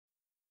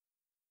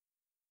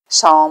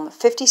Psalm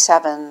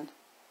 57.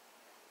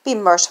 Be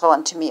merciful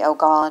unto me, O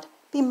God,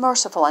 be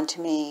merciful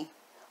unto me.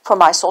 For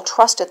my soul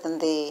trusteth in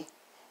thee.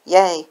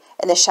 Yea,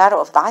 in the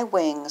shadow of thy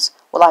wings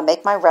will I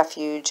make my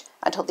refuge,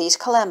 until these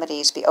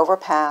calamities be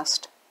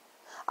overpast.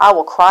 I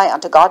will cry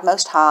unto God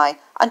most high,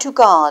 unto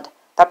God,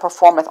 that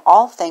performeth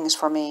all things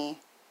for me.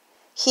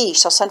 He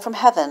shall send from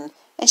heaven,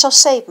 and shall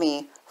save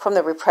me from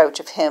the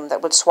reproach of him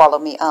that would swallow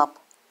me up.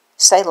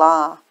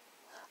 Selah.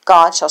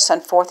 God shall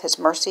send forth his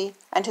mercy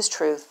and his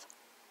truth.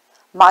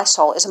 My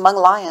soul is among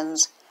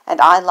lions,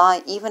 and I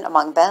lie even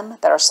among them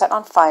that are set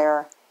on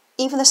fire,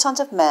 even the sons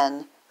of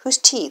men, whose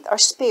teeth are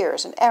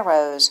spears and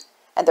arrows,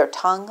 and their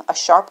tongue a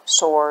sharp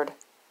sword.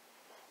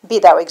 Be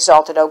thou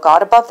exalted, O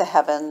God, above the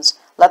heavens,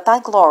 let thy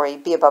glory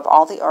be above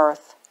all the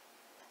earth.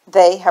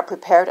 They have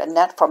prepared a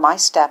net for my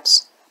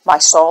steps, my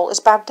soul is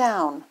bowed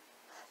down.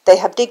 They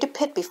have digged a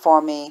pit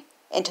before me,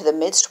 into the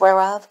midst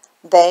whereof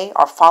they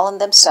are fallen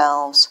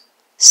themselves.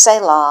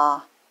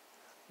 Selah.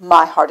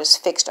 My heart is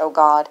fixed, O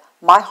God,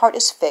 my heart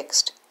is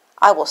fixed.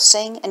 I will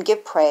sing and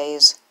give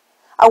praise.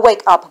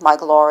 Awake up, my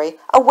glory,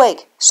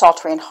 awake,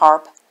 psaltery and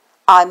harp.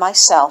 I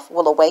myself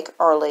will awake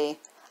early.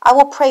 I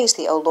will praise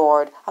thee, O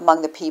Lord,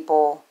 among the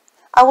people.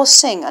 I will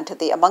sing unto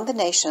thee among the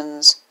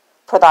nations.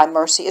 For thy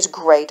mercy is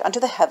great unto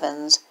the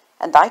heavens,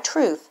 and thy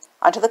truth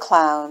unto the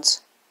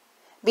clouds.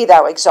 Be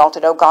thou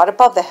exalted, O God,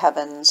 above the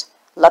heavens.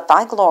 Let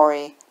thy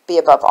glory be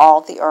above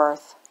all the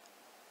earth.